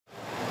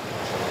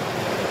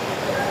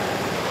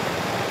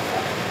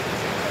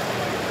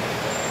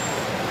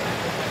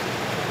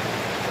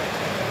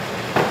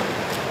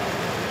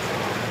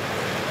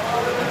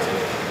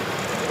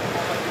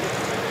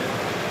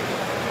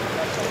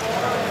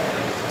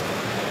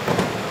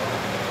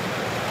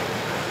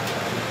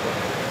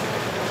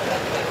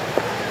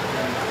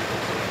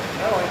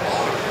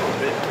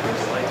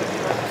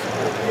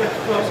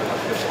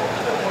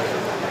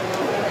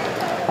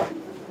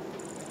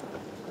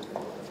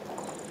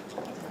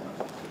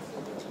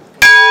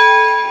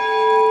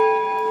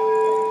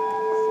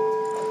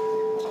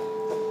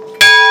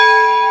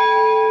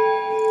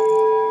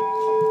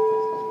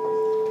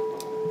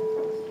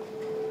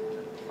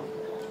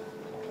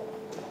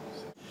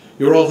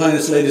Your Royal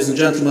Highness, ladies and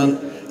gentlemen,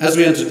 as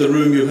we entered the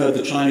room you heard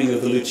the chiming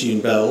of the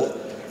Lutein bell,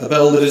 a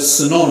bell that is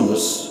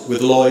synonymous with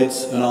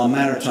Lloyds and our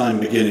maritime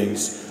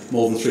beginnings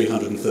more than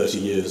 330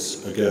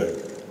 years ago.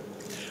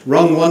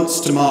 Rung once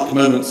to mark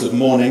moments of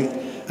mourning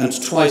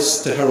and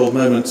twice to herald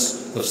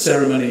moments of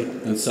ceremony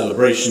and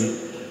celebration,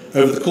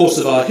 over the course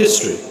of our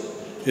history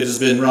it has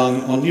been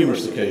rung on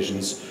numerous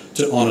occasions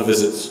to honour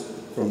visits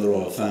from the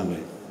royal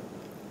family.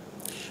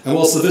 And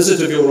whilst the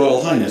visit of Your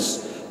Royal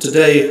Highness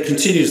today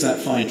continues that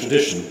fine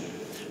tradition,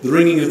 the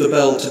ringing of the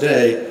bell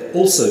today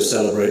also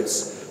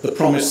celebrates the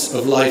promise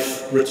of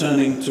life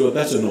returning to a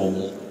better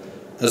normal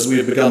as we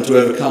have begun to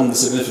overcome the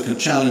significant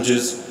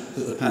challenges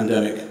that the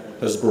pandemic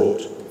has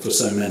brought for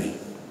so many.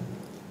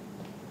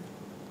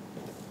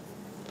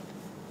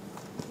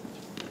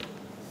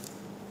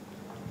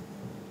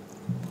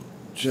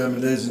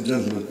 Chairman, ladies and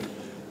gentlemen,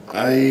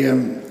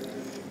 I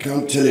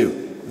can't tell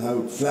you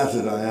how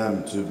flattered I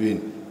am to have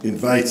been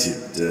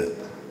invited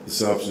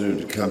this afternoon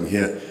to come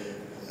here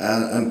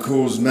and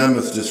cause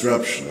mammoth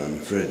disruption, I'm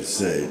afraid to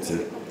say,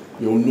 to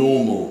your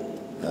normal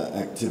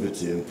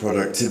activity and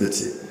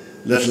productivity,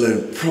 let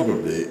alone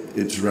probably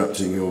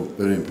interrupting your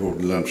very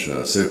important lunch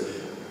hour. So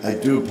I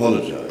do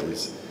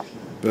apologise,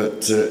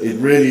 but it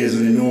really is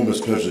an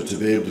enormous pleasure to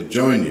be able to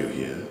join you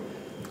here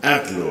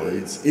at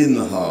Lloyd's, in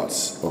the heart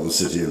of the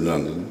City of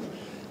London,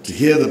 to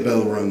hear the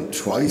bell rung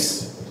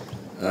twice,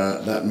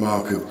 that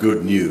mark of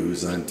good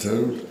news, I'm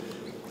told,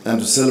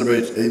 and to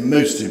celebrate a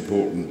most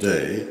important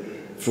day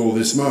for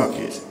this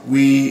market.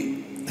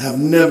 We have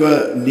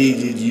never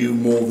needed you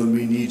more than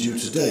we need you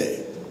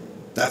today.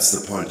 That's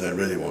the point I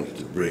really wanted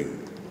to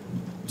bring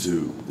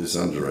to this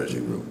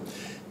underwriting room.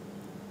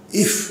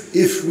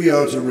 If we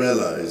are to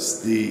realise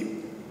the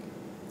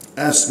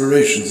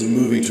aspirations of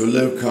moving to a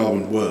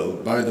low-carbon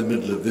world by the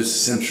middle of this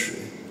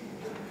century,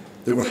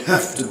 there will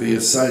have to be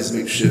a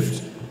seismic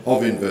shift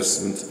of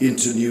investment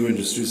into new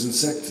industries and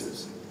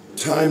sectors.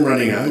 Time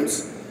running out,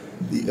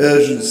 the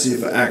urgency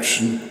for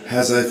action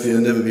has, I fear,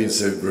 never been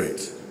so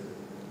great.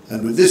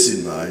 And with this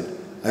in mind,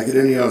 I could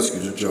only ask you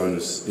to join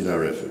us in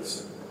our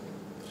efforts.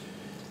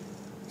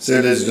 So,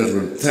 ladies and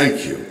gentlemen,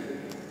 thank you.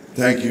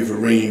 Thank you for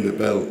ringing the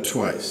bell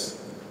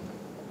twice.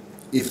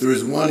 If there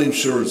is one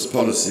insurance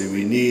policy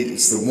we need,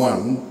 it's the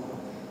one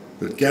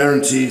that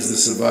guarantees the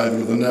survival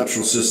of the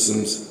natural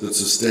systems that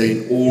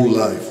sustain all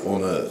life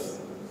on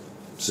Earth.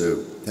 So,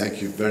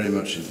 thank you very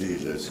much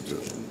indeed, ladies and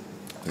gentlemen.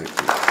 Thank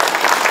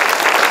you.